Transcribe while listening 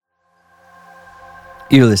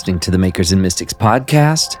You're listening to the Makers and Mystics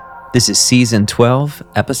podcast. This is Season 12,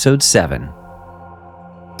 Episode 7.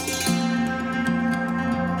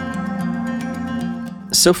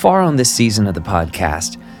 So far on this season of the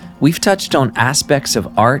podcast, we've touched on aspects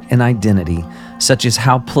of art and identity, such as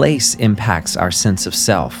how place impacts our sense of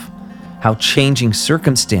self, how changing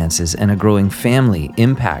circumstances and a growing family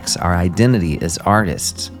impacts our identity as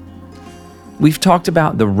artists. We've talked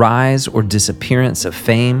about the rise or disappearance of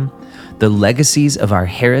fame, the legacies of our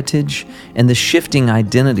heritage, and the shifting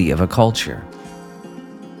identity of a culture.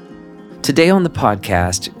 Today on the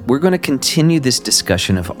podcast, we're going to continue this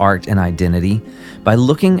discussion of art and identity by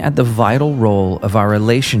looking at the vital role of our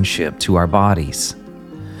relationship to our bodies.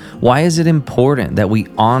 Why is it important that we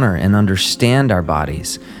honor and understand our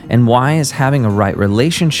bodies? And why is having a right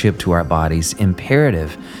relationship to our bodies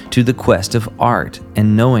imperative to the quest of art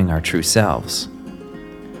and knowing our true selves?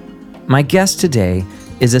 My guest today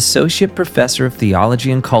is Associate Professor of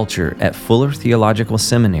Theology and Culture at Fuller Theological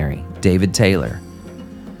Seminary, David Taylor.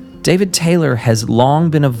 David Taylor has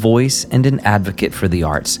long been a voice and an advocate for the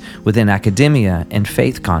arts within academia and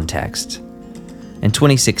faith context. In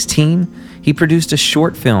 2016, he produced a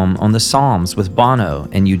short film on the Psalms with Bono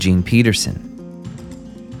and Eugene Peterson.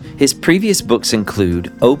 His previous books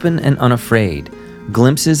include Open and Unafraid,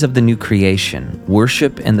 Glimpses of the New Creation,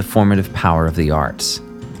 Worship and the Formative Power of the Arts.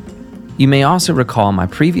 You may also recall my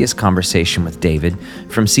previous conversation with David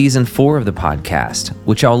from Season 4 of the podcast,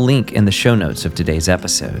 which I'll link in the show notes of today's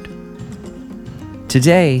episode.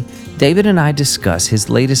 Today, David and I discuss his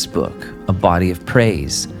latest book, A Body of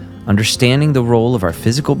Praise, Understanding the Role of Our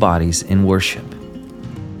Physical Bodies in Worship.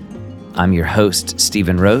 I'm your host,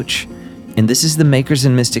 Stephen Roach, and this is the Makers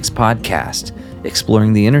and Mystics podcast,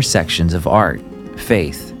 exploring the intersections of art,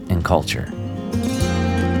 faith, and culture.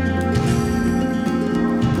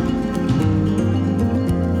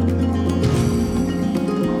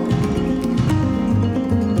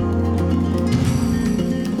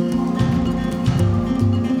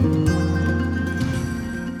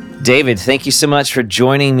 David, thank you so much for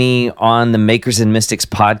joining me on the Makers and Mystics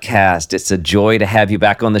podcast. It's a joy to have you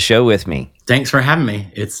back on the show with me. Thanks for having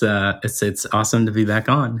me. It's awesome to be back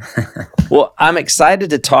on. Well, I'm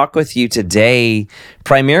excited to talk with you today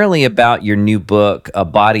primarily about your new book, A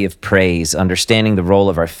Body of Praise, Understanding the Role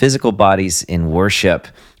of Our Physical Bodies in Worship.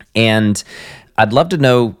 And I'd love to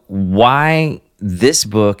know why this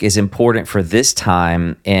book is important for this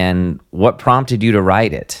time and what prompted you to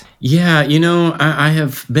write it. Yeah, I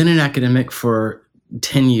have been an academic for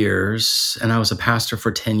 10 years, and I was a pastor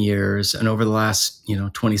for 10 years. And over the last,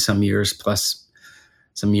 20 some years, plus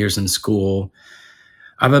some years in school,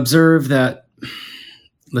 I've observed that,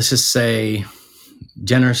 let's just say,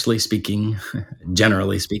 generally speaking,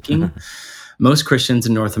 most Christians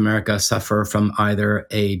in North America suffer from either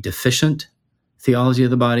a deficient theology of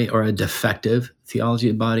the body or a defective theology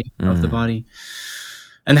of the body.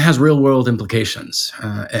 And it has real world implications.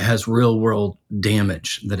 It has real world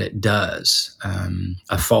damage that it does.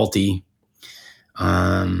 A faulty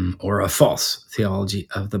or a false theology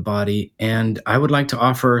of the body. And I would like to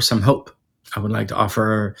offer some hope. I would like to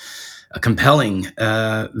offer a compelling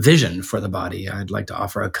vision for the body. I'd like to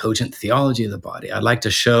offer a cogent theology of the body. I'd like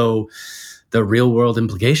to show the real world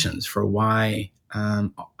implications for why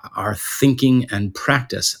our thinking and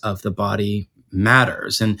practice of the body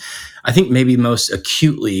matters. And I think maybe most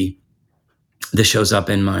acutely, this shows up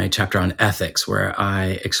in my chapter on ethics, where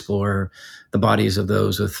I explore the bodies of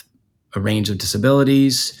those with a range of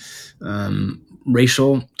disabilities,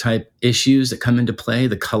 racial type issues that come into play,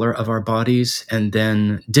 the color of our bodies, and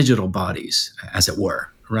then digital bodies, as it were,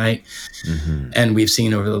 right? Mm-hmm. And we've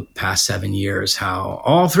seen over the past 7 years how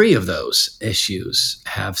all three of those issues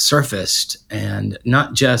have surfaced, and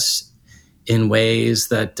not just in ways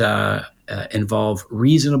that involve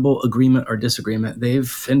reasonable agreement or disagreement.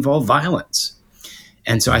 They've involved violence.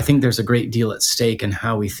 And so I think there's a great deal at stake in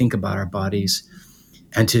how we think about our bodies.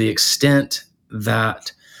 And to the extent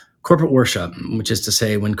that corporate worship, which is to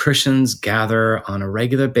say when Christians gather on a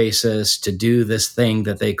regular basis to do this thing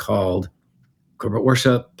that they called corporate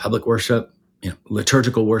worship, public worship,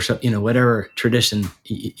 liturgical worship, whatever tradition,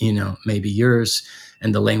 may be yours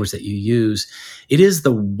and the language that you use, it is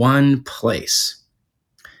the one place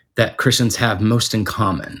that Christians have most in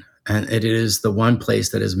common. And it is the one place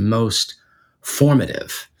that is most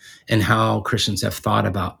formative in how Christians have thought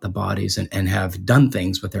about the bodies and have done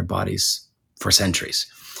things with their bodies for centuries.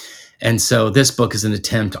 And so this book is an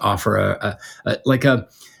attempt to offer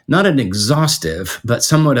not an exhaustive, but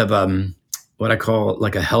somewhat of what I call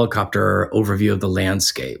like a helicopter overview of the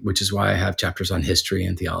landscape, which is why I have chapters on history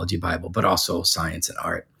and theology, Bible, but also science and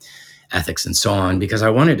art. ethics and so on, because I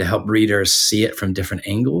wanted to help readers see it from different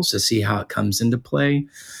angles to see how it comes into play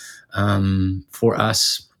for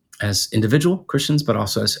us as individual Christians, but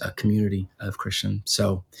also as a community of Christians.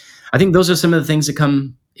 So I think those are some of the things that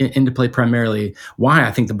come into play primarily. Why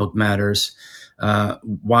I think the book matters,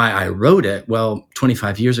 why I wrote it. Well,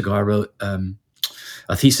 25 years ago, I wrote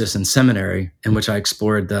a thesis in seminary in which I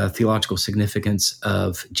explored the theological significance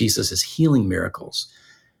of Jesus's healing miracles.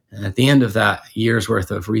 And at the end of that year's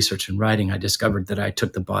worth of research and writing, I discovered that I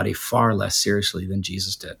took the body far less seriously than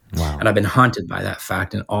Jesus did. Wow. And I've been haunted by that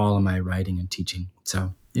fact in all of my writing and teaching.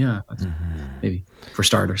 So, yeah, that's maybe for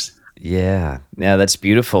starters. Yeah, that's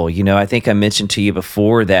beautiful. I think I mentioned to you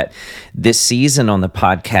before that this season on the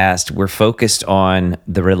podcast, we're focused on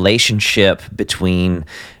the relationship between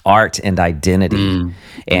art and identity.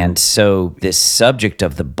 And so this subject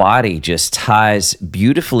of the body just ties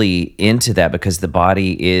beautifully into that, because the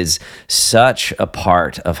body is such a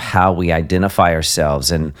part of how we identify ourselves.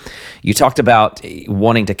 And you talked about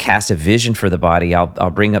wanting to cast a vision for the body. I'll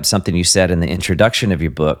bring up something you said in the introduction of your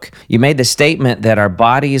book. You made the statement that our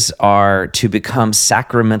bodies are to become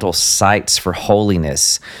sacramental sites for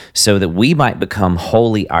holiness, so that we might become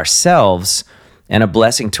holy ourselves and a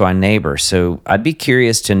blessing to our neighbor. So I'd be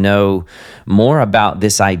curious to know more about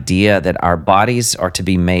this idea that our bodies are to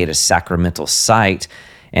be made a sacramental site,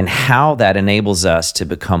 and how that enables us to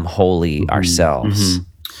become holy ourselves.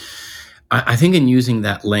 I think in using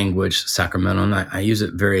that language, sacramental, and I use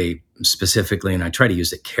it very specifically, and I try to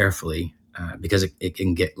use it carefully because it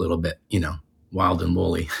can get a little bit, wild and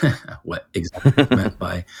woolly, what exactly is meant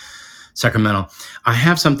by sacramental. I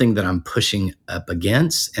have something that I'm pushing up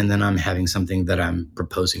against, and then I'm having something that I'm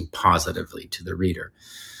proposing positively to the reader.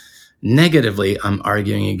 Negatively, I'm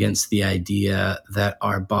arguing against the idea that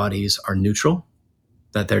our bodies are neutral,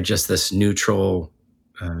 that they're just this neutral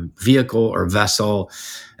vehicle or vessel,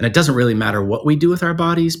 and it doesn't really matter what we do with our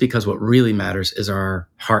bodies, because what really matters is our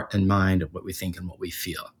heart and mind, what we think and what we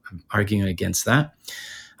feel. I'm arguing against that.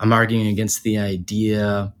 I'm arguing against the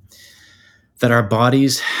idea that our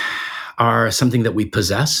bodies are something that we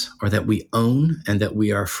possess or that we own and that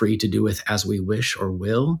we are free to do with as we wish or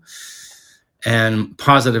will. And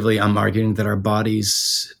positively, I'm arguing that our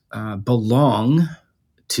bodies belong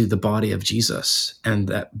to the body of Jesus, and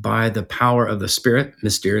that by the power of the Spirit,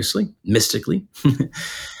 mystically,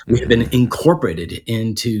 we have been incorporated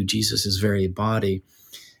into Jesus's very body,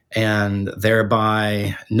 and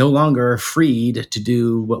thereby no longer freed to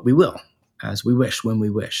do what we will, as we wish, when we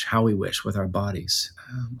wish, how we wish with our bodies.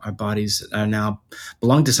 Our bodies are now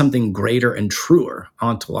belong to something greater and truer,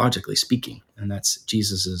 ontologically speaking, and that's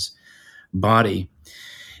Jesus's body.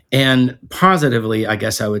 And positively, I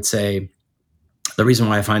guess I would say, the reason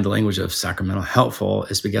why I find the language of sacramental helpful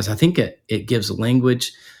is because I think it gives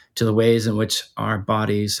language to the ways in which our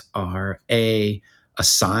bodies are a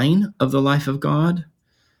sign of the life of God.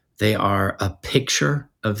 They are a picture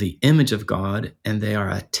of the image of God, and they are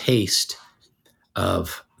a taste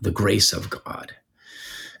of the grace of God.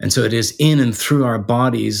 And so it is in and through our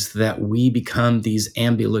bodies that we become these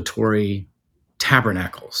ambulatory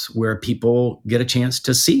tabernacles where people get a chance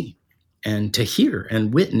to see and to hear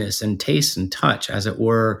and witness and taste and touch, as it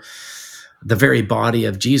were, the very body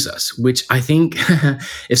of Jesus, which I think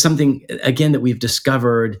is something, again, that we've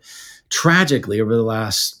discovered tragically over the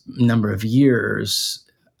last number of years,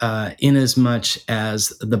 in as much as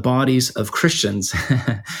the bodies of Christians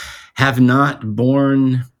have not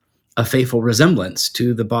borne a faithful resemblance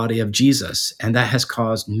to the body of Jesus. And that has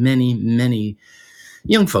caused many, many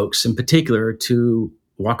young folks in particular to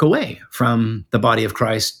walk away from the body of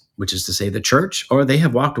Christ, which is to say the church, or they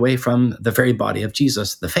have walked away from the very body of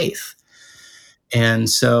Jesus, the faith. And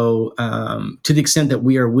so to the extent that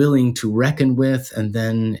we are willing to reckon with and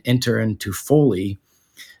then enter into fully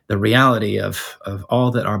the reality of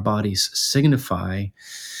all that our bodies signify,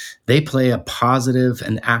 they play a positive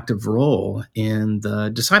and active role in the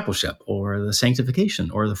discipleship or the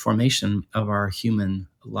sanctification or the formation of our human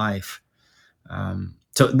life.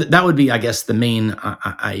 So that would be, I guess, the main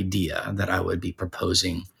idea that I would be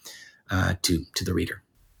proposing to the reader.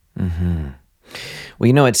 Mm-hmm.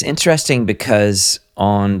 Well, it's interesting because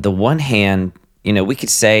on the one hand, we could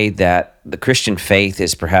say that the Christian faith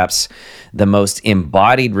is perhaps the most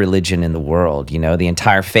embodied religion in the world. The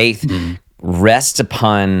entire faith rests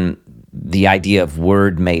upon the idea of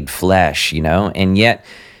Word made flesh, and yet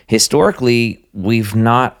historically we've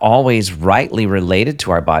not always rightly related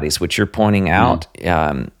to our bodies, which you're pointing out.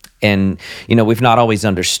 And, we've not always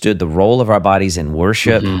understood the role of our bodies in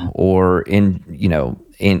worship or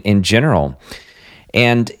in general.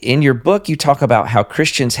 And in your book, you talk about how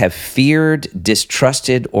Christians have feared,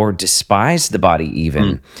 distrusted, or despised the body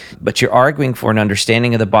even. But you're arguing for an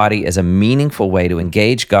understanding of the body as a meaningful way to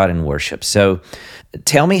engage God in worship. So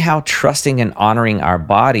tell me how trusting and honoring our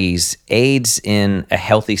bodies aids in a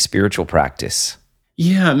healthy spiritual practice.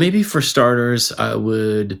 Yeah, maybe for starters, I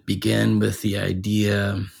would begin with the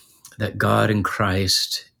idea that God in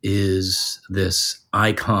Christ is this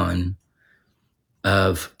icon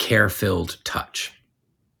of care-filled touch.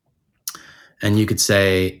 And you could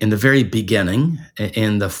say, in the very beginning,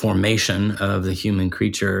 in the formation of the human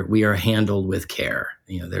creature, we are handled with care.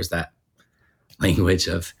 There's that language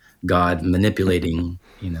of God manipulating,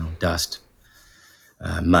 dust,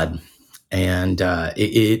 mud. And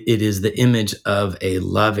it is the image of a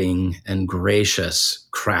loving and gracious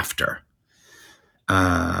crafter.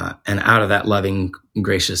 And out of that loving,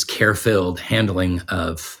 gracious, care-filled handling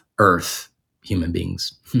of earth, human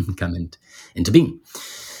beings come into being.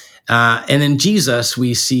 And in Jesus,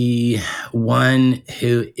 we see one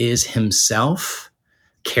who is himself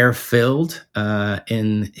care-filled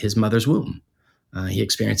in his mother's womb. He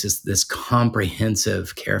experiences this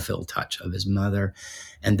comprehensive care-filled touch of his mother,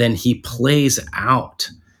 and then he plays out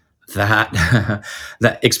that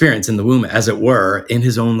that experience in the womb, as it were, in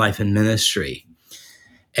his own life and ministry.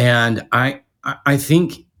 And I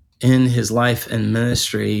think in his life and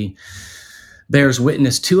ministry bears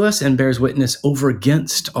witness to us and bears witness over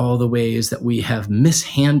against all the ways that we have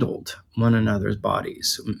mishandled one another's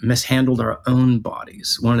bodies, mishandled our own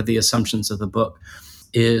bodies. One of the assumptions of the book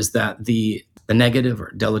is that the negative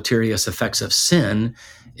or deleterious effects of sin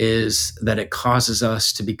is that it causes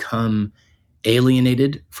us to become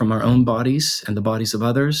alienated from our own bodies and the bodies of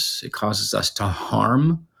others. It causes us to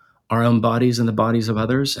harm our own bodies and the bodies of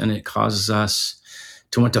others, and it causes us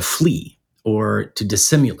to want to flee or to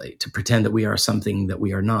dissimulate, to pretend that we are something that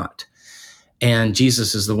we are not. And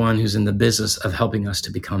Jesus is the one who's in the business of helping us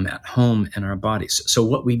to become at home in our bodies. So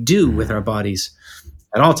what we do with our bodies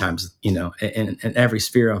at all times, in every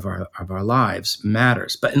sphere of our lives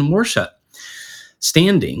matters. But in worship,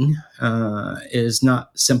 standing is not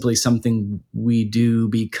simply something we do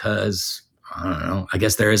because, I don't know, I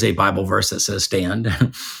guess there is a Bible verse that says stand.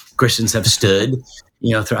 Christians have stood,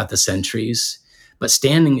 throughout the centuries. But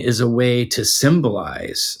standing is a way to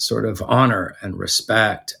symbolize sort of honor and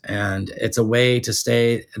respect. And it's a way to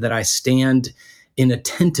say that I stand in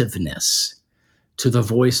attentiveness to the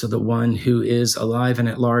voice of the one who is alive and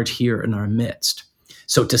at large here in our midst.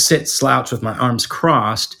 So to sit slouched with my arms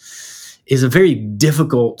crossed is a very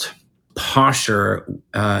difficult posture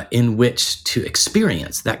in which to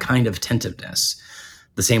experience that kind of attentiveness.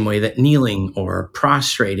 The same way that kneeling or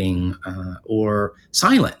prostrating or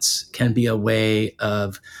silence can be a way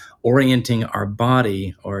of orienting our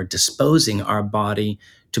body or disposing our body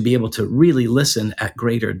to be able to really listen at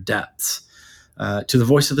greater depths to the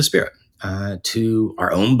voice of the Spirit, to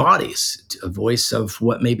our own bodies, to a voice of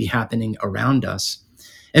what may be happening around us.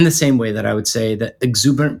 In the same way that I would say that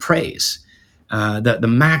exuberant praise, the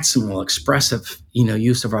maximal expressive,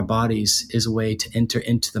 use of our bodies is a way to enter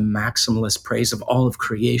into the maximalist praise of all of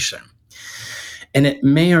creation. And it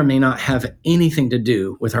may or may not have anything to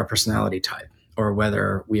do with our personality type, or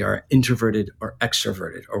whether we are introverted or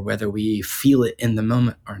extroverted, or whether we feel it in the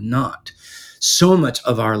moment or not. So much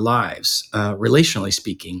of our lives, relationally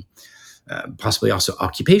speaking, possibly also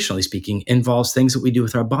occupationally speaking, involves things that we do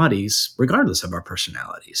with our bodies, regardless of our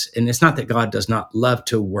personalities. And it's not that God does not love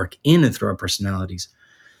to work in and through our personalities.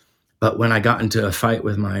 But when I got into a fight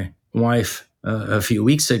with my wife a few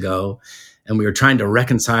weeks ago, and we were trying to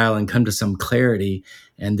reconcile and come to some clarity,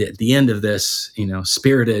 and at the end of this,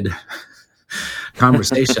 spirited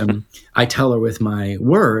conversation, I tell her with my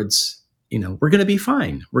words, we're going to be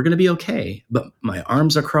fine. We're going to be okay. But my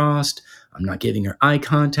arms are crossed. I'm not giving her eye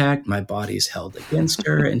contact. My body's held against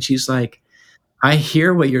her. And she's like, I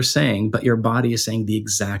hear what you're saying, but your body is saying the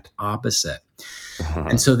exact opposite.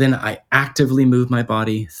 And so then I actively move my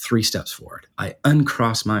body 3 steps forward. I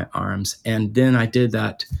uncross my arms. And then I did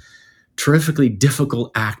that terrifically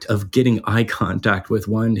difficult act of getting eye contact with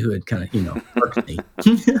one who had kind of, irked me.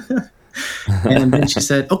 And then she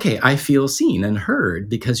said, okay, I feel seen and heard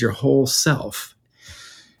because your whole self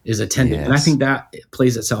is attending. Yes. And I think that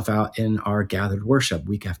plays itself out in our gathered worship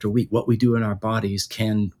week after week. What we do in our bodies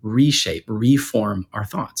can reshape, reform our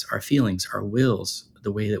thoughts, our feelings, our wills,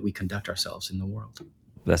 the way that we conduct ourselves in the world.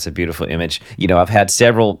 That's a beautiful image. I've had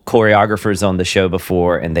several choreographers on the show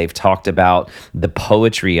before, and they've talked about the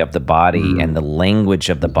poetry of the body and the language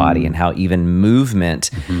of the body and how even movement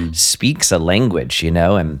speaks a language,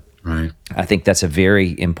 and Right. I think that's a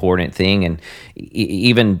very important thing. And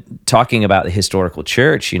even talking about the historical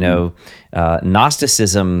church,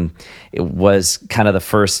 Gnosticism was kind of the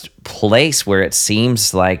first place where it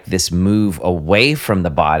seems like this move away from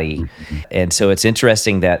the body. And so it's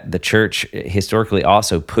interesting that the church historically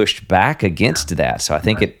also pushed back against that. So I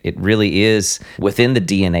think it really is within the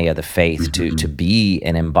DNA of the faith to be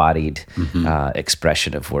an embodied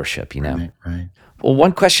expression of worship, Right. Well,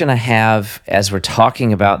 one question I have as we're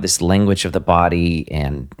talking about this language of the body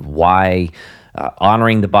and why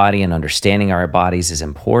honoring the body and understanding our bodies is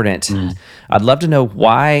important, I'd love to know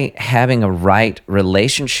why having a right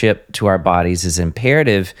relationship to our bodies is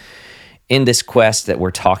imperative in this quest that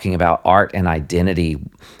we're talking about, art and identity.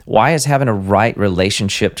 Why is having a right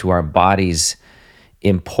relationship to our bodies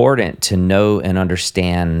important to know and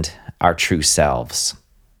understand our true selves?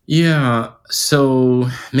 Yeah. So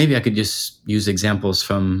maybe I could just use examples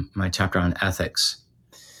from my chapter on ethics.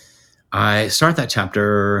 I start that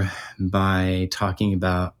chapter by talking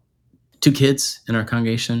about two kids in our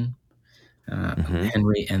congregation,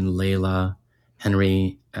 Henry and Layla.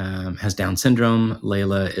 Henry has Down syndrome.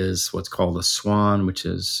 Layla is what's called a SWAN, which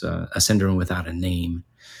is a syndrome without a name.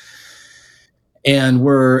 And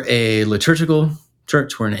we're a liturgical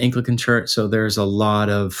church. We're an Anglican church. So there's a lot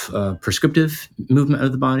of prescriptive movement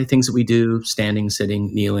of the body, things that we do, standing,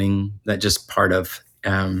 sitting, kneeling, that just part of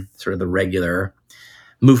sort of the regular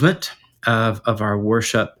movement of our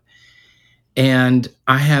worship. And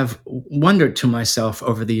I have wondered to myself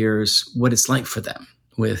over the years what it's like for them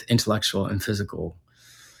with intellectual and physical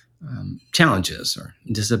challenges or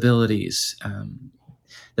disabilities,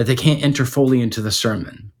 that they can't enter fully into the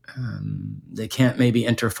sermon. They can't maybe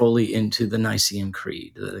enter fully into the Nicene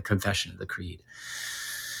Creed, the confession of the Creed.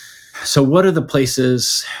 So what are the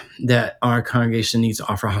places that our congregation needs to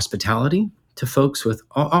offer hospitality to folks with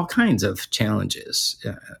all kinds of challenges?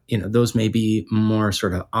 Those may be more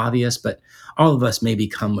sort of obvious, but all of us maybe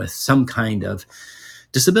come with some kind of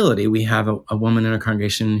disability. We have a woman in our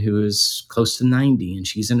congregation who is close to 90 and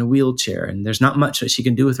she's in a wheelchair and there's not much that she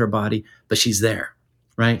can do with her body, but she's there,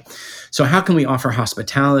 right? So how can we offer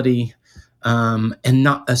hospitality and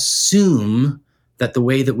not assume that the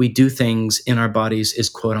way that we do things in our bodies is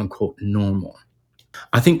quote unquote normal?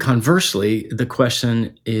 I think conversely, the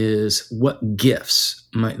question is what gifts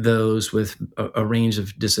might those with a range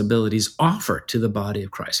of disabilities offer to the body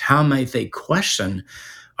of Christ? How might they question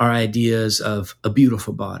our ideas of a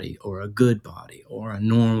beautiful body or a good body or a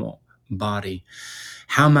normal body?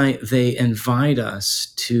 How might they invite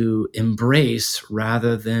us to embrace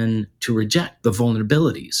rather than to reject the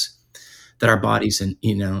vulnerabilities that our bodies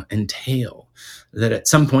entail? That at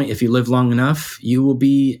some point, if you live long enough, you will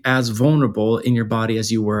be as vulnerable in your body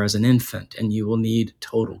as you were as an infant, and you will need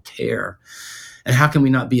total care. And how can we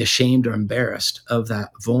not be ashamed or embarrassed of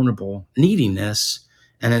that vulnerable neediness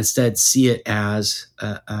and instead see it as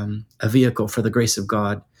a vehicle for the grace of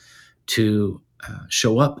God to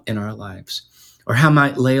show up in our lives? Or how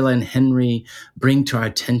might Layla and Henry bring to our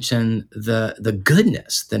attention the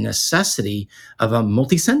goodness, the necessity of a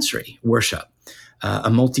multisensory worship, a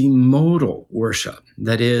multimodal worship?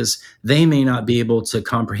 That is, they may not be able to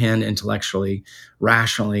comprehend intellectually,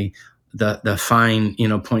 rationally, the fine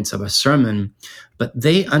points of a sermon, but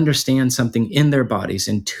they understand something in their bodies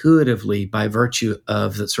intuitively by virtue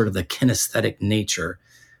of the sort of the kinesthetic nature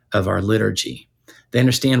of our liturgy. They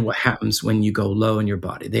understand what happens when you go low in your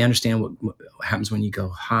body. They understand what happens when you go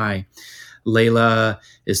high. Layla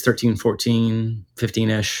is 13, 14,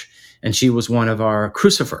 15-ish, and she was one of our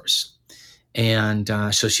crucifers. And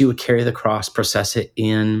so she would carry the cross, process it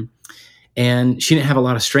in, and she didn't have a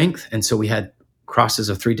lot of strength. And so we had crosses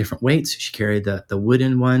of 3 different weights. She carried the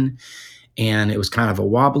wooden one, and it was kind of a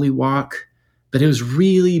wobbly walk, but it was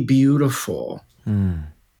really beautiful.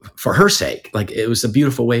 For her sake. Like, it was a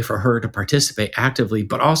beautiful way for her to participate actively,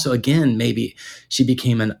 but also, again, maybe she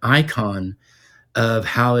became an icon of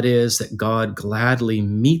how it is that God gladly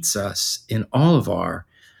meets us in all of our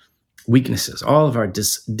weaknesses, all of our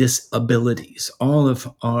disabilities, all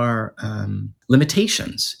of our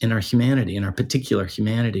limitations in our humanity, in our particular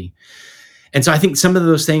humanity. And so I think some of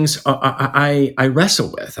those things I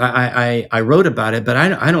wrestle with. I wrote about it, but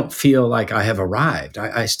I don't feel like I have arrived.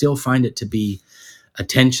 I still find it to be a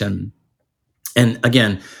tension. And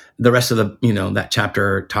again, the rest of that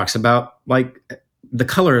chapter talks about like the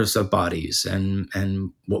colors of bodies and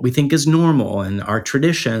what we think is normal and our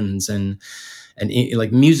traditions and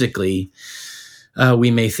like musically,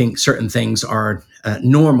 we may think certain things are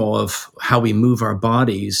normal of how we move our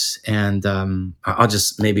bodies. And I'll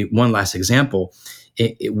just maybe one last example.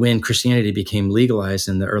 When Christianity became legalized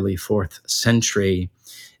in the early 4th century,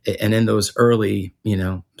 And in those early,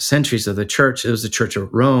 centuries of the church, it was the Church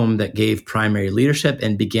of Rome that gave primary leadership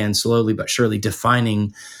and began slowly but surely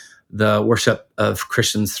defining the worship of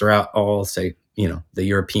Christians throughout all, say, the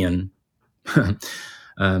European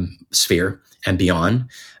sphere and beyond.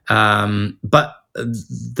 But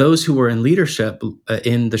those who were in leadership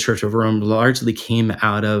in the Church of Rome largely came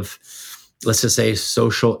out of, let's just say,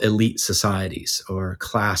 social elite societies or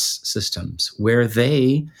class systems, where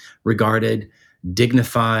they regarded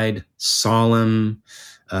dignified, solemn,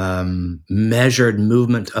 measured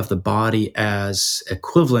movement of the body as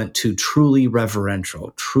equivalent to truly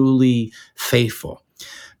reverential, truly faithful.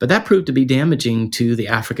 But that proved to be damaging to the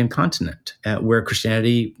African continent, where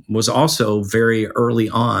Christianity was also very early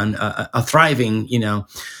on a thriving,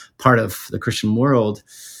 part of the Christian world.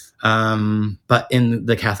 But in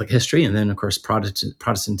the Catholic history, and then of course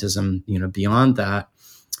Protestantism, beyond that,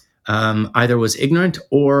 either was ignorant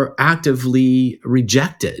or actively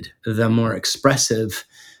rejected the more expressive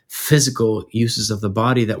physical uses of the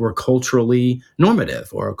body that were culturally normative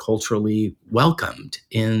or culturally welcomed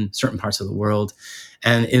in certain parts of the world.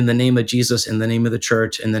 And in the name of Jesus, in the name of the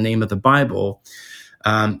church, in the name of the Bible,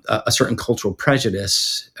 a certain cultural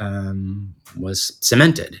prejudice was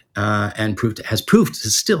cemented and has proved to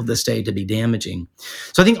still this day to be damaging.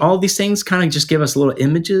 So I think all these things kind of just give us little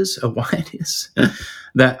images of why it is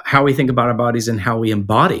that how we think about our bodies and how we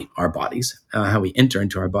embody our bodies, how we enter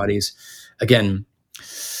into our bodies, again,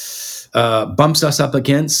 bumps us up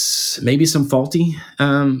against maybe some faulty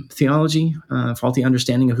theology, faulty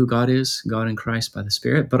understanding of who God is, God in Christ by the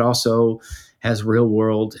Spirit, but also has real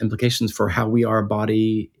world implications for how we are a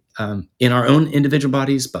body in our own individual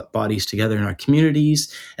bodies, but bodies together in our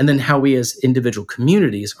communities, and then how we as individual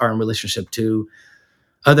communities are in relationship to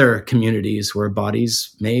other communities where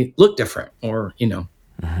bodies may look different or,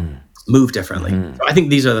 move differently. So I think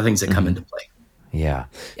these are the things that come into play. Yeah.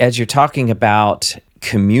 As you're talking about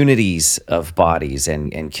communities of bodies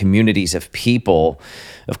and communities of people,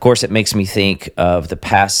 of course, it makes me think of the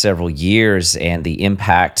past several years and the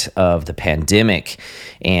impact of the pandemic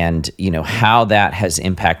and, how that has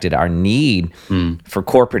impacted our need for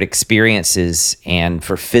corporate experiences and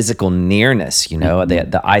for physical nearness.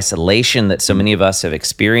 The isolation that so many of us have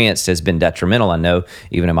experienced has been detrimental. I know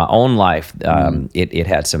even in my own life, it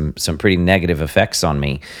had some pretty negative effects on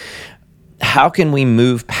me. How can we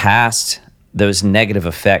move past those negative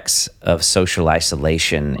effects of social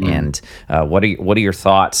isolation, and what are your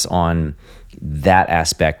thoughts on that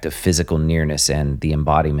aspect of physical nearness and the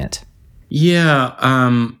embodiment? Yeah,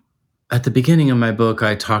 at the beginning of my book,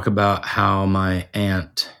 I talk about how my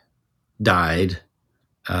aunt died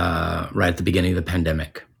right at the beginning of the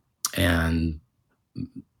pandemic, and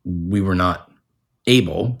we were not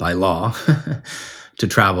able by law to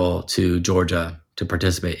travel to Georgia to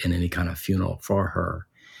participate in any kind of funeral for her.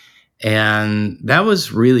 And that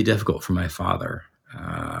was really difficult for my father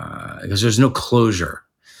because there's no closure.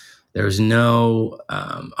 There's no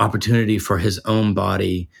opportunity for his own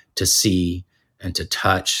body to see and to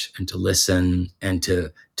touch and to listen and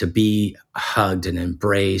to be hugged and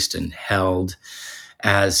embraced and held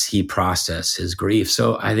as he processed his grief.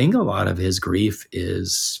 So I think a lot of his grief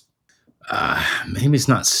is maybe it's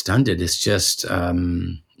not stunted. It's just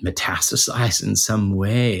metastasized in some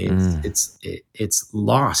way. It's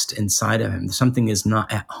lost inside of him. Something is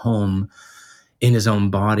not at home in his own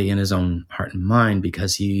body, in his own heart and mind,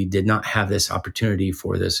 because he did not have this opportunity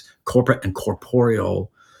for this corporate and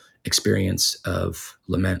corporeal experience of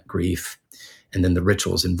lament, grief, and then the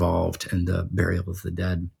rituals involved and the burial of the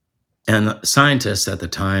dead. And the scientists at the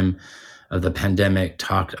time of the pandemic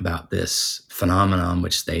talked about this phenomenon,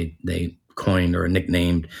 which they coined or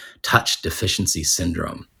nicknamed touch deficiency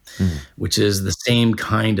syndrome, which is the same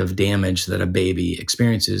kind of damage that a baby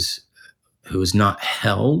experiences who is not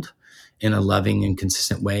held in a loving and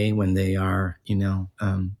consistent way when they are,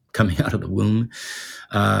 coming out of the womb.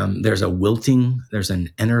 There's a wilting, there's an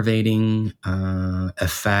enervating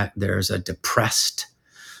effect, there's a depressing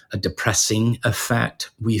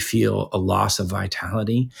effect. We feel a loss of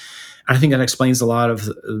vitality. And I think that explains a lot of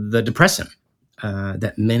the depression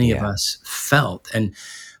that many of us felt and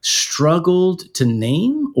struggled to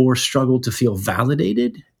name or struggled to feel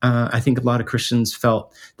validated. I think a lot of Christians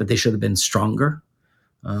felt that they should have been stronger,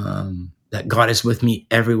 that God is with me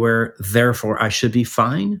everywhere, therefore I should be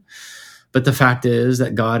fine. But the fact is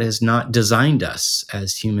that God has not designed us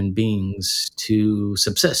as human beings to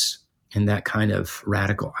subsist in that kind of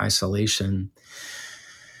radical isolation.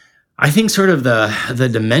 I think sort of the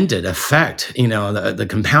demented effect, the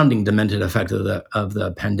compounding demented effect of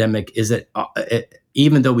the pandemic is that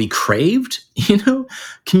even though we craved,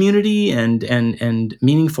 community and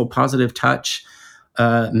meaningful positive touch,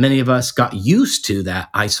 many of us got used to that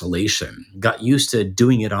isolation, got used to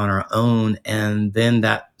doing it on our own. And then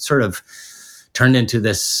that sort of turned into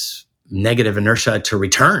this negative inertia to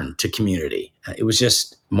return to community. It was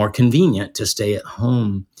just more convenient to stay at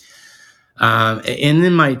home. And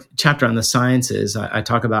in my chapter on the sciences, I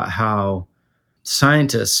talk about how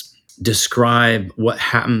scientists describe what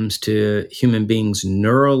happens to human beings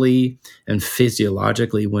neurally and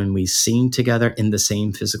physiologically when we sing together in the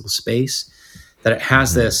same physical space, that it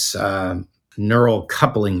has this neural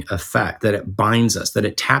coupling effect, that it binds us, that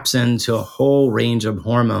it taps into a whole range of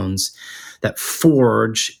hormones that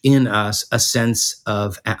forge in us a sense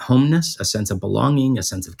of at-homeness, a sense of belonging, a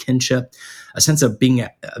sense of kinship, a sense of being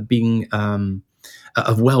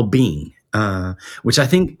of well-being. Which I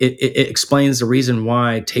think it explains the reason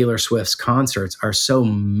why Taylor Swift's concerts are so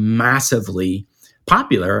massively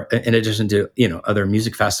popular. In addition to other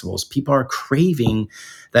music festivals, people are craving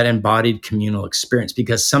that embodied communal experience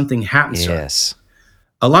because something happens to us.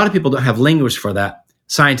 A lot of people don't have language for that.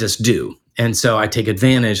 Scientists do. And so I take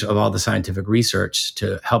advantage of all the scientific research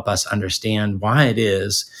to help us understand why it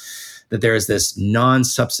is that there is this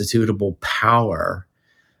non-substitutable power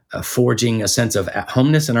forging a sense of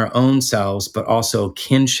at-homeness in our own selves, but also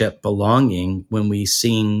kinship, belonging when we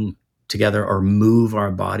sing together or move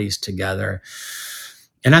our bodies together.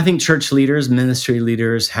 And I think church leaders, ministry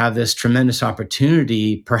leaders have this tremendous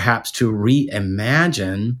opportunity perhaps to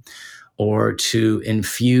reimagine or to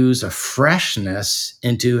infuse a freshness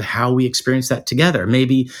into how we experience that together.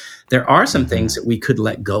 Maybe there are some things that we could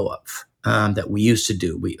let go of. That we used to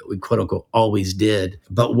do, we quote unquote always did.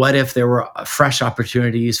 But what if there were fresh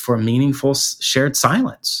opportunities for meaningful shared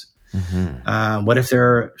silence? What if there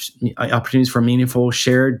are opportunities for meaningful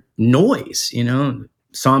shared noise?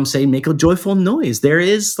 Psalms say, make a joyful noise. There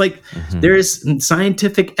is there is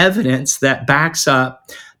scientific evidence that backs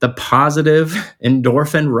up the positive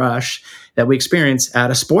endorphin rush that we experience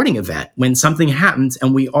at a sporting event when something happens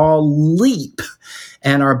and we all leap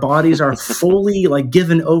and our bodies are fully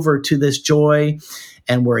given over to this joy,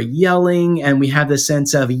 and we're yelling and we have this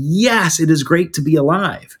sense of, yes, it is great to be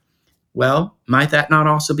alive. Well, might that not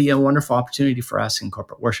also be a wonderful opportunity for us in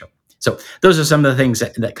corporate worship? So those are some of the things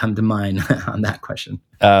that come to mind on that question.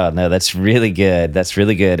 Oh, no, that's really good. That's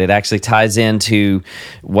really good. It actually ties into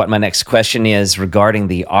what my next question is regarding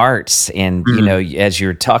the arts. And, as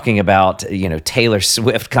you're talking about, Taylor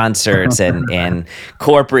Swift concerts and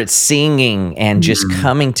corporate singing and just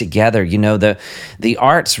coming together, the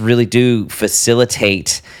arts really do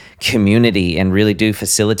facilitate community and really do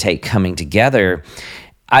facilitate coming together.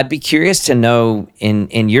 I'd be curious to know,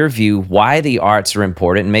 in your view, why the arts are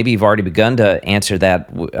important. And maybe you've already begun to answer that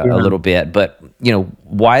a little bit, but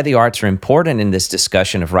why the arts are important in this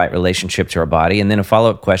discussion of right relationship to our body. And then a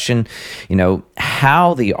follow-up question,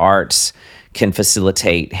 how the arts can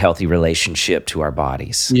facilitate healthy relationship to our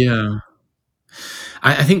bodies. Yeah.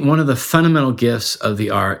 I think one of the fundamental gifts of the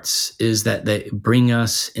arts is that they bring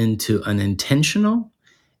us into an intentional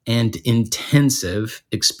and intensive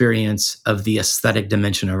experience of the aesthetic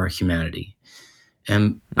dimension of our humanity.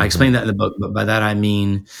 And I explain that in the book, but by that I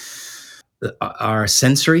mean our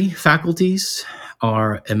sensory faculties,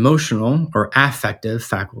 our emotional or affective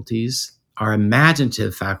faculties, our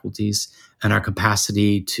imaginative faculties, and our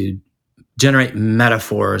capacity to generate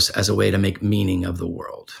metaphors as a way to make meaning of the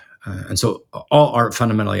world. And so all art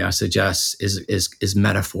fundamentally, I suggest, is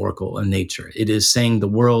metaphorical in nature. It is saying the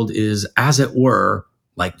world is, as it were,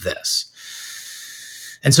 like this.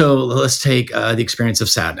 And so let's take the experience of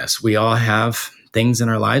sadness. We all have things in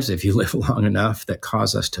our lives, if you live long enough, that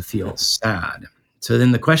cause us to feel sad. So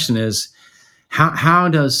then the question is, how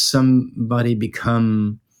does somebody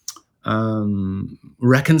become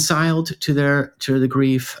reconciled to the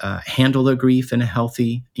grief, handle their grief in a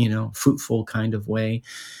healthy, fruitful kind of way?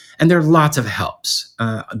 And there are lots of helps.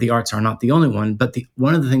 The arts are not the only one, but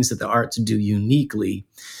one of the things that the arts do uniquely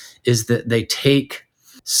is that they take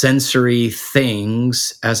sensory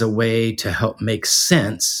things as a way to help make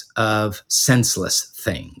sense of senseless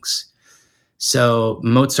things. So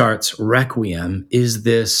Mozart's Requiem is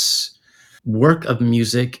this work of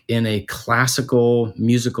music in a classical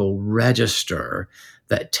musical register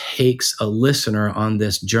that takes a listener on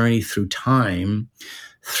this journey through time,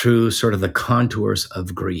 through sort of the contours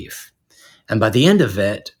of grief. And by the end of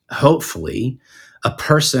it, hopefully, a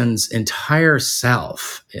person's entire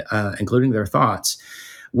self, including their thoughts,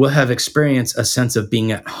 will have experienced a sense of being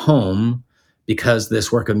at home because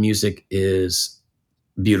this work of music is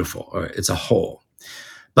beautiful, or it's a whole.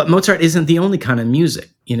 But Mozart isn't the only kind of music.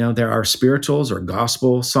 There are spirituals or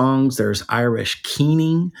gospel songs. There's Irish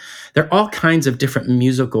keening. There are all kinds of different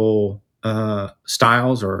musical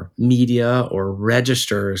styles or media or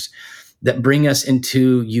registers that bring us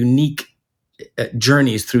into unique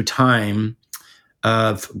journeys through time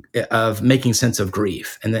of making sense of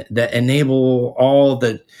grief, and that enable all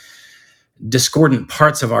the discordant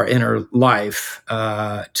parts of our inner life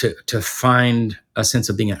to find a sense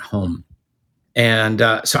of being at home. And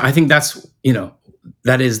so I think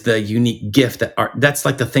that is the unique gift that art, that's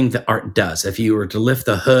like the thing that art does. If you were to lift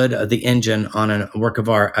the hood of the engine on a work of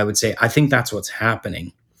art, I would say, I think that's what's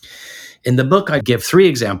happening. In the book, I give 3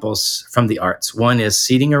 examples from the arts. One is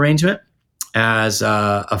seating arrangement as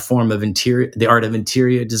a form of the art of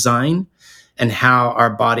interior design, and how our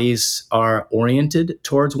bodies are oriented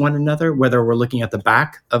towards one another, whether we're looking at the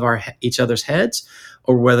back of each other's heads,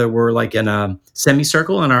 or whether we're like in a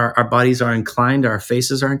semicircle and our bodies are inclined, our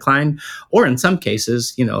faces are inclined, or in some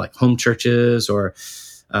cases, like home churches or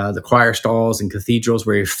the choir stalls and cathedrals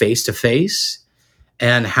where you're face to face,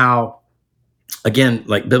 and how, again,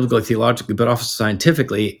 like biblically, theologically, but also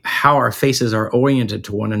scientifically, how our faces are oriented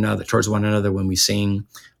to one another, towards one another when we sing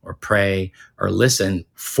or pray or listen,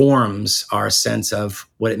 forms our sense of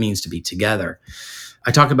what it means to be together.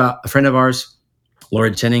 I talk about a friend of ours, Laura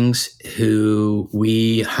Jennings, who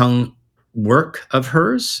we hung work of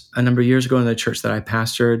hers a number of years ago in the church that I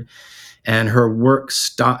pastored. And her work,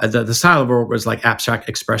 the style of her work was like abstract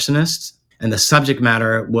expressionist. And the subject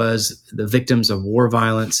matter was the victims of war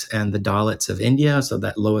violence and the Dalits of India, so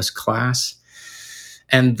that lowest class.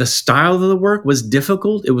 And the style of the work was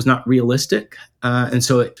difficult. It was not realistic. And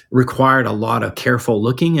so it required a lot of careful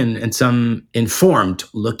looking and some informed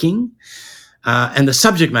looking. And the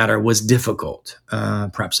subject matter was difficult,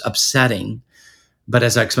 perhaps upsetting. But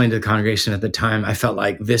as I explained to the congregation at the time, I felt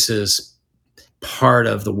like this is part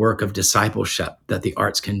of the work of discipleship that the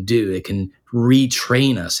arts can do. It can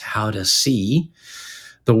retrain us how to see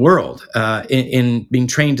the world. In being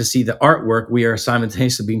trained to see the artwork, we are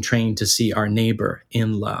simultaneously being trained to see our neighbor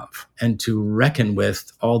in love and to reckon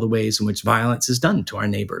with all the ways in which violence is done to our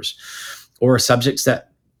neighbors, or subjects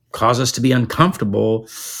that cause us to be uncomfortable.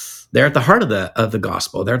 They're at the heart of the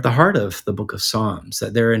gospel. They're at the heart of the book of Psalms,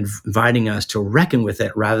 that they're inviting us to reckon with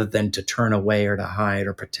it rather than to turn away or to hide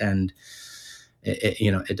or pretend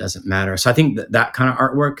it doesn't matter. So I think that kind of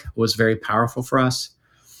artwork was very powerful for us.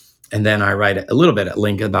 And then I write a little bit at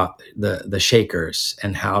length about the Shakers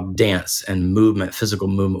and how dance and movement, physical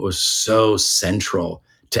movement, was so central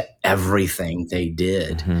to everything they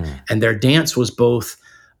did. Mm-hmm. And their dance was both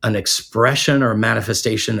an expression or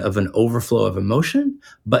manifestation of an overflow of emotion,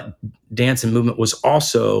 but dance and movement was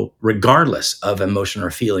also regardless of emotion or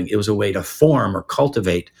feeling. It was a way to form or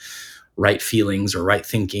cultivate right feelings or right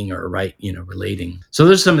thinking or right, relating. So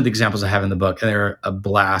those are some of the examples I have in the book, and they're a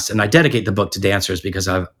blast. And I dedicate the book to dancers because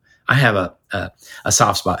I have a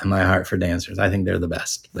soft spot in my heart for dancers. I think they're the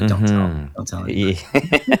best, but don't tell anybody.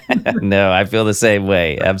 Yeah. No, I feel the same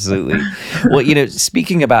way. Absolutely. Well,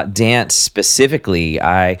 speaking about dance specifically,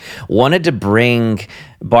 I wanted to bring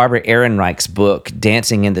Barbara Ehrenreich's book,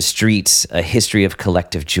 Dancing in the Streets, A History of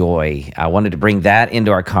Collective Joy. I wanted to bring that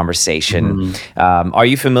into our conversation. Mm-hmm. Are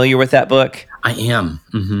you familiar with that book? I am.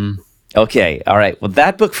 Mm-hmm. Okay. All right. Well,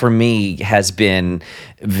 that book for me has been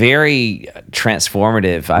very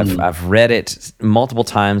transformative. I've read it multiple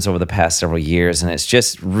times over the past several years, and it's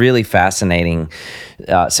just really fascinating,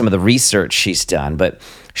 some of the research she's done. But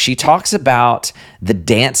she talks about the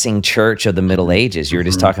dancing church of the Middle Ages. You were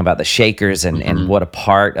just talking about the Shakers and what a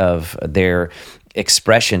part of their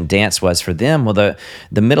expression dance was for them. Well,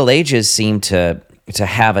 the Middle Ages seemed to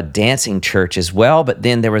have a dancing church as well, but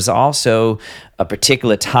then there was also a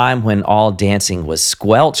particular time when all dancing was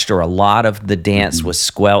squelched, or a lot of the dance was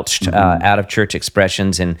squelched out of church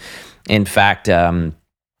expressions. And in fact,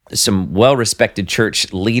 some well-respected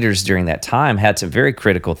church leaders during that time had some very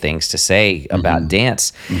critical things to say about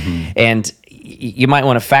dance. And you might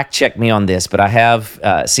want to fact check me on this, but I have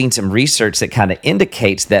seen some research that kind of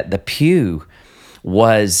indicates that the pew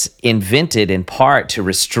was invented in part to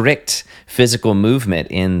restrict physical movement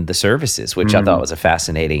in the services, which I thought was a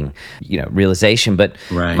fascinating, realization. But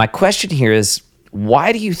my question here is,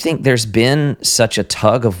 why do you think there's been such a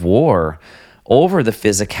tug of war over the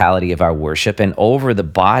physicality of our worship and over the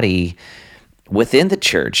body within the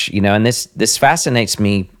church? And this fascinates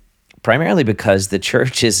me primarily because the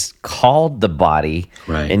church is called the body,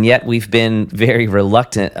 and yet we've been very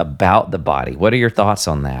reluctant about the body. What are your thoughts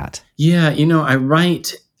on that? Yeah, I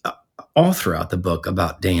write all throughout the book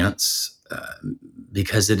about dance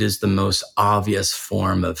because it is the most obvious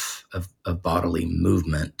form of bodily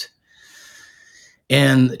movement.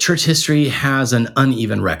 And church history has an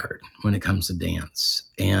uneven record when it comes to dance.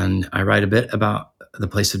 And I write a bit about the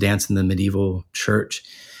place of dance in the medieval church.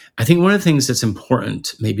 I think one of the things that's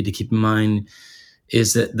important maybe to keep in mind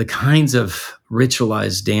is that the kinds of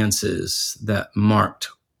ritualized dances that marked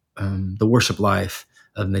the worship life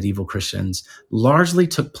of medieval Christians largely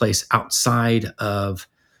took place outside of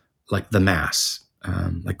like the mass,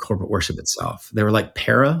 like corporate worship itself. They were like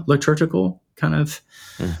para-liturgical kind of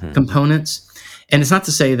components. And it's not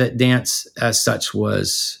to say that dance as such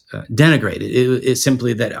was denigrated. It's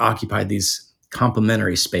simply that it occupied these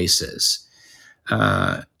complementary spaces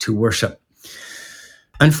to worship.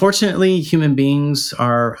 Unfortunately, human beings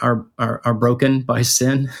are broken by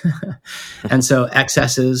sin, and so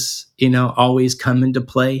excesses, always come into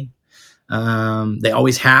play. They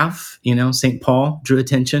always have. St. Paul drew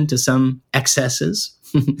attention to some excesses.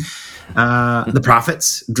 The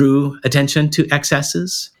prophets drew attention to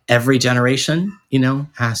excesses. Every generation,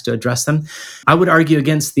 has to address them. I would argue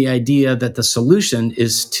against the idea that the solution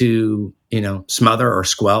is to, smother or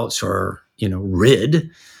squelch or,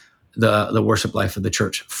 rid the worship life of the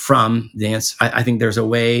church from dance. I think there's a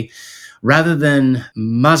way, rather than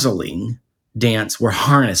muzzling dance, we're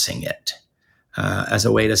harnessing it as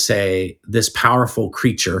a way to say this powerful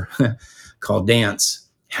creature called dance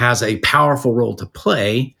has a powerful role to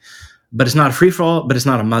play, but it's not a free-for-all, but it's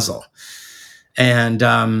not a muzzle. And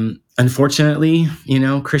unfortunately,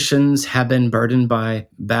 Christians have been burdened by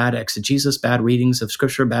bad exegesis, bad readings of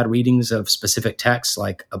Scripture, bad readings of specific texts,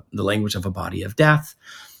 like the language of a body of death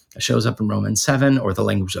shows up in Romans 7, or the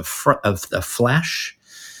language of the flesh,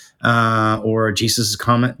 or Jesus'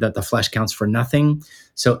 comment that the flesh counts for nothing.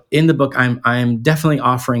 So in the book, I'm definitely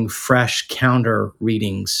offering fresh counter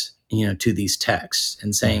readings, to these texts,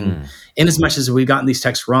 and saying, in as much as we've gotten these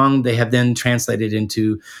texts wrong, they have then translated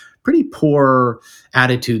into pretty poor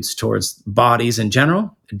attitudes towards bodies in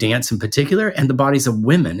general, dance in particular, and the bodies of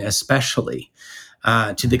women especially,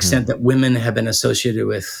 to the extent that women have been associated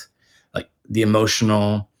with like the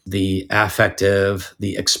emotional, the affective,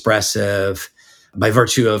 the expressive, by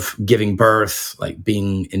virtue of giving birth, like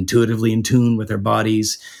being intuitively in tune with their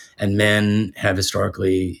bodies. And men have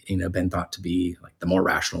historically, been thought to be like the more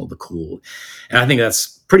rational, the cool. And I think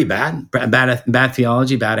that's pretty bad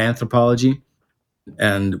theology, bad anthropology.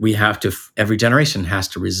 And we have to, every generation has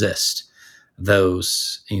to resist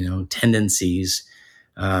those, tendencies,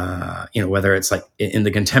 whether it's like in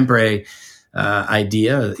the contemporary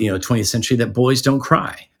idea, 20th century, that boys don't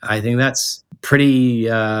cry. I think that's pretty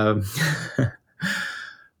bad.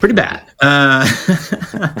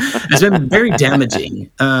 It's been very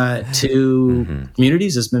damaging to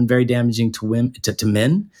communities. It's been very damaging to women, to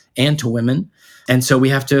men and to women. And so we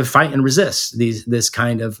have to fight and resist this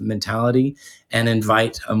kind of mentality and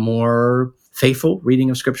invite a more faithful reading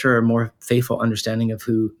of Scripture, a more faithful understanding of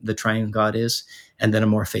who the triune God is, and then a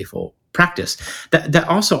more faithful practice that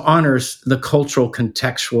also honors the cultural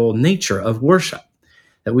contextual nature of worship,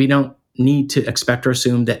 that we don't need to expect or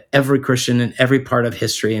assume that every Christian in every part of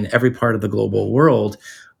history and every part of the global world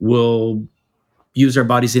will use our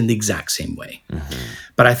bodies in the exact same way.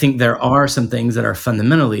 But I think there are some things that are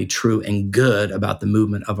fundamentally true and good about the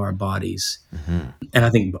movement of our bodies. And I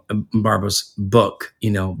think Barbara's book,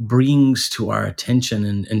 brings to our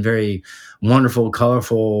attention in very wonderful,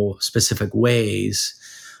 colorful, specific ways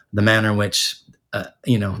the manner in which,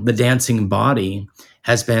 the dancing body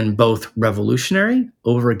has been both revolutionary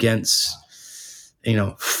over against,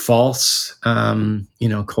 false,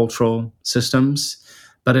 cultural systems,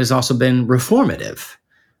 but has also been reformative.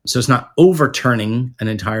 So it's not overturning an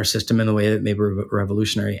entire system in the way that maybe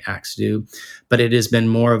revolutionary acts do, but it has been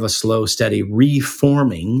more of a slow, steady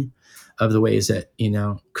reforming of the ways that,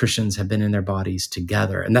 Christians have been in their bodies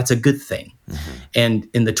together. And that's a good thing. And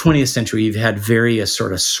in the 20th century, you've had various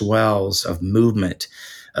sort of swells of movement,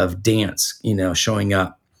 of dance, showing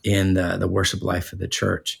up in the worship life of the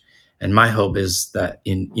church. And my hope is that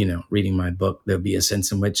in, reading my book, there'll be a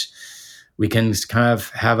sense in which we can kind of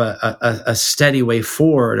have a steady way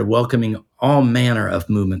forward of welcoming all manner of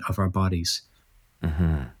movement of our bodies.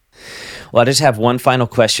 Well, I just have one final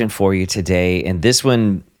question for you today, and this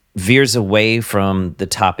one veers away from the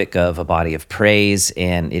topic of a body of praise,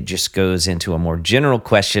 and it just goes into a more general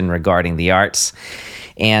question regarding the arts.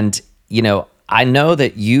 And, I know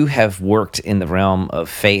that you have worked in the realm of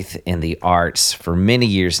faith in the arts for many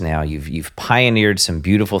years now. You've pioneered some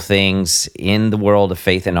beautiful things in the world of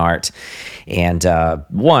faith and art. And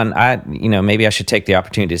maybe I should take the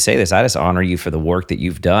opportunity to say this. I just honor you for the work that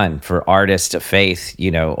you've done for artists of faith,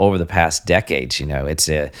 over the past decades.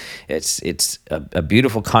 It's a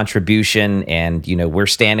beautiful contribution, and we're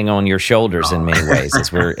standing on your shoulders in many ways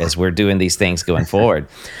as we're doing these things going forward.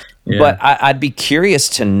 Yeah. But I'd be curious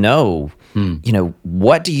to know,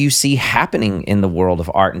 What do you see happening in the world of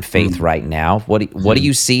art and faith right now? What do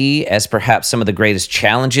you see as perhaps some of the greatest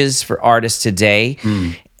challenges for artists today,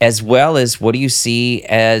 as well as what do you see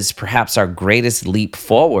as perhaps our greatest leap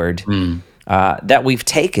forward that we've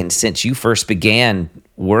taken since you first began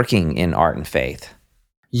working in art and faith?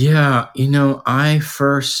 Yeah, I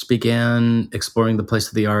first began exploring the place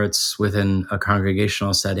of the arts within a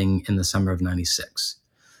congregational setting in the summer of '96.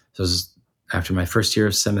 So it was after my first year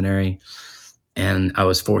of seminary, and I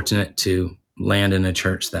was fortunate to land in a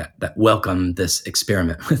church that welcomed this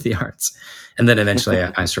experiment with the arts. And then eventually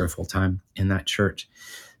I served full time in that church.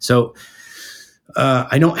 So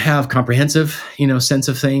I don't have comprehensive, sense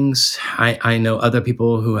of things. I know other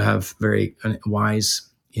people who have very wise,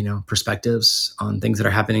 perspectives on things that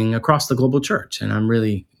are happening across the global church, and I'm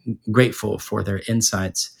really grateful for their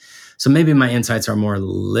insights. So maybe my insights are more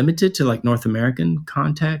limited to like North American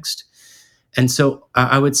context. And so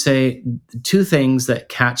I would say two things that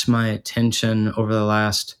catch my attention over the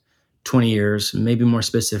last 20 years, maybe more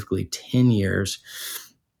specifically 10 years,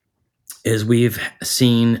 is we've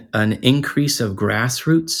seen an increase of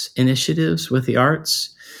grassroots initiatives with the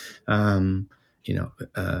arts,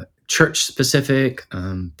 church specific,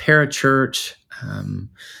 parachurch,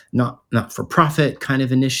 not for profit kind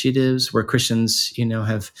of initiatives where Christians,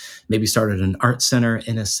 have maybe started an art center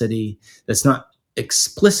in a city that's not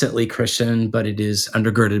explicitly Christian, but it is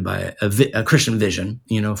undergirded by a Christian vision,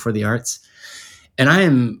 for the arts. And I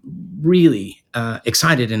am really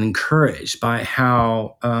excited and encouraged by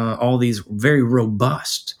how all these very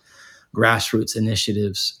robust grassroots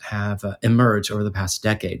initiatives have emerged over the past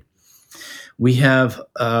decade. We have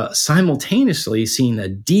simultaneously seen a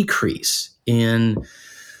decrease in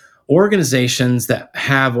organizations that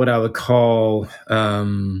have what I would call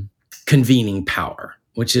convening power,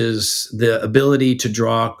 which is the ability to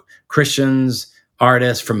draw Christians,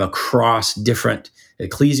 artists from across different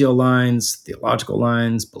ecclesial lines, theological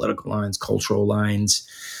lines, political lines, cultural lines.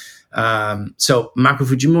 So Mako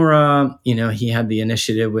Fujimura, he had the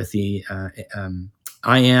initiative with the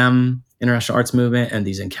I Am International Arts Movement and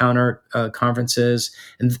these encounter conferences,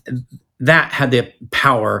 and that had the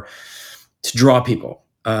power to draw people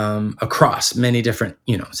across many different,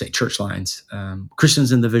 say church lines.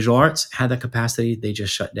 Christians in the visual arts had that capacity. They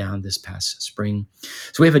just shut down this past spring.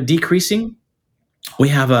 So we have a decreasing. We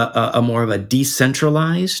have a more of a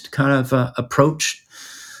decentralized kind of approach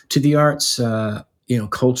to the arts,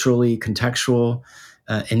 culturally contextual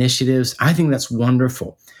initiatives. I think that's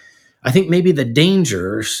wonderful. I think maybe the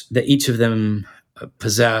dangers that each of them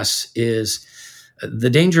possess is the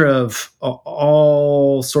danger of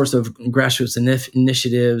all sorts of grassroots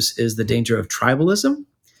initiatives is the danger of tribalism,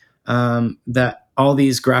 that all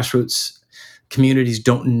these grassroots communities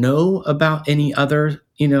don't know about any other,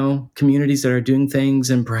 communities that are doing things,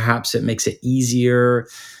 and perhaps it makes it easier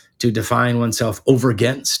to define oneself over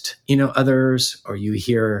against, others, or you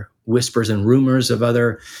hear whispers and rumors of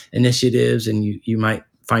other initiatives, and you might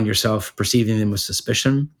find yourself perceiving them with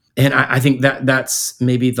suspicion. And I think that's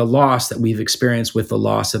maybe the loss that we've experienced with the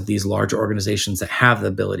loss of these large organizations that have the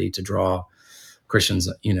ability to draw Christians,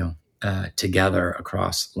 together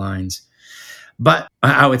across lines. But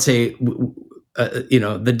I would say,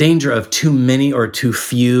 the danger of too many or too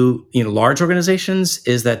few, large organizations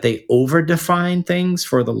is that they over-define things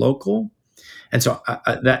for the local. And so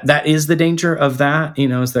that is the danger of that,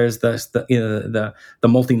 is there's the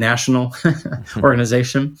multinational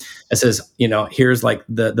organization that says, here's like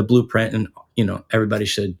the blueprint, and, everybody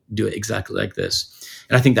should do it exactly like this.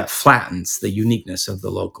 And I think that flattens the uniqueness of the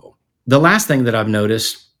local. The last thing that I've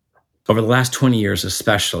noticed over the last 20 years,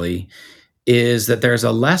 especially, is that there's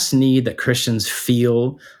a less need that Christians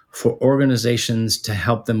feel for organizations to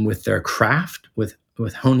help them with their craft, with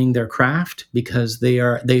honing their craft, because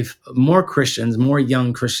more Christians, more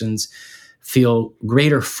young Christians feel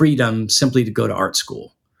greater freedom simply to go to art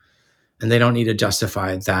school. And they don't need to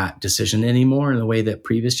justify that decision anymore in the way that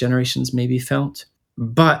previous generations maybe felt.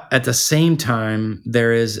 But at the same time,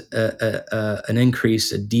 there is an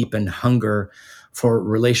increase, a deepened hunger for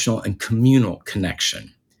relational and communal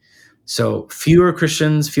connection. So fewer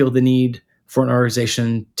Christians feel the need for an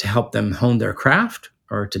organization to help them hone their craft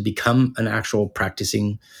or to become an actual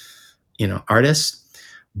practicing, artist,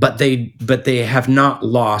 but they have not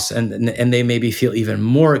lost, and they maybe feel even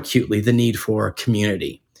more acutely the need for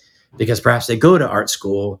community, because perhaps they go to art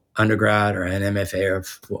school, undergrad, or an MFA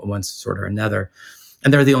of one sort or another,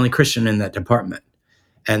 and they're the only Christian in that department,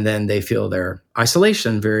 and then they feel their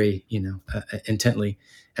isolation very, intently,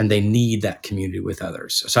 and they need that community with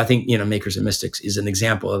others. So I think, Makers and Mystics is an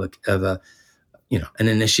example of a an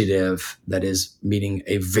initiative that is meeting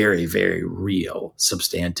a very, very real,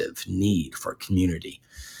 substantive need for community.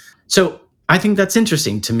 So I think that's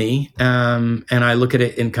interesting to me. And I look at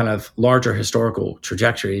it in kind of larger historical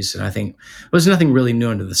trajectories. And I think there's nothing really new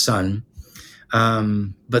under the sun.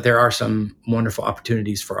 But there are some wonderful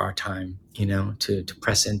opportunities for our time, to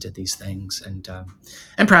press into these things and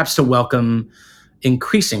perhaps to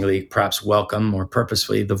perhaps welcome more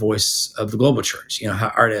purposefully the voice of the global church,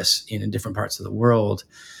 how artists in different parts of the world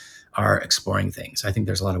are exploring things. I think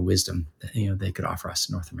there's a lot of wisdom that, they could offer us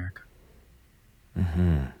in North America.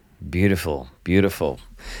 Beautiful, beautiful.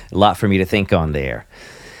 A lot for me to think on there.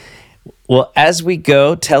 Well, as we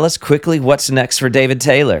go, tell us quickly what's next for David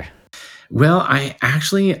Taylor. Well, I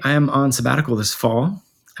am on sabbatical this fall.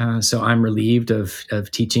 So I'm relieved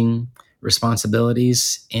of teaching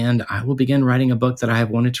responsibilities, and I will begin writing a book that I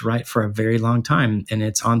have wanted to write for a very long time, and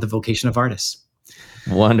it's on the vocation of artists.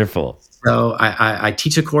 Wonderful. So I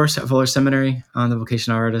teach a course at Fuller Seminary on the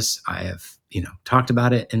vocation of artists. I have, talked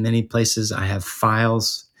about it in many places. I have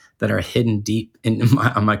files that are hidden deep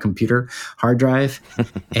on my computer hard drive,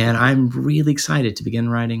 and I'm really excited to begin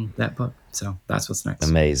writing that book. So that's what's next.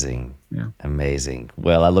 Amazing. Yeah. Amazing.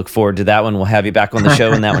 Well, I look forward to that one. We'll have you back on the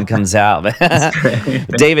show when that one comes out.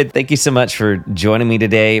 David, thank you so much for joining me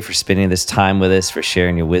today, for spending this time with us, for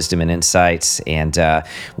sharing your wisdom and insights. And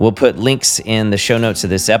we'll put links in the show notes of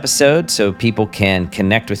this episode so people can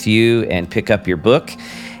connect with you and pick up your book.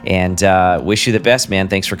 And wish you the best, man.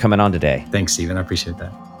 Thanks for coming on today. Thanks, Stephen. I appreciate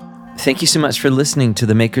that. Thank you so much for listening to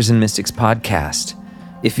the Makers and Mystics podcast.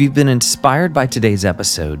 If you've been inspired by today's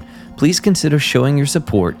episode, please consider showing your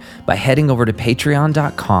support by heading over to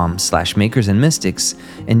patreon.com/makersandmystics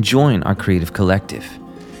and join our creative collective.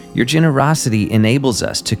 Your generosity enables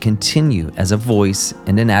us to continue as a voice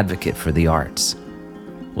and an advocate for the arts.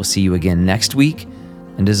 We'll see you again next week,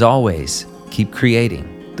 and as always, keep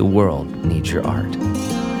creating. The world needs your art.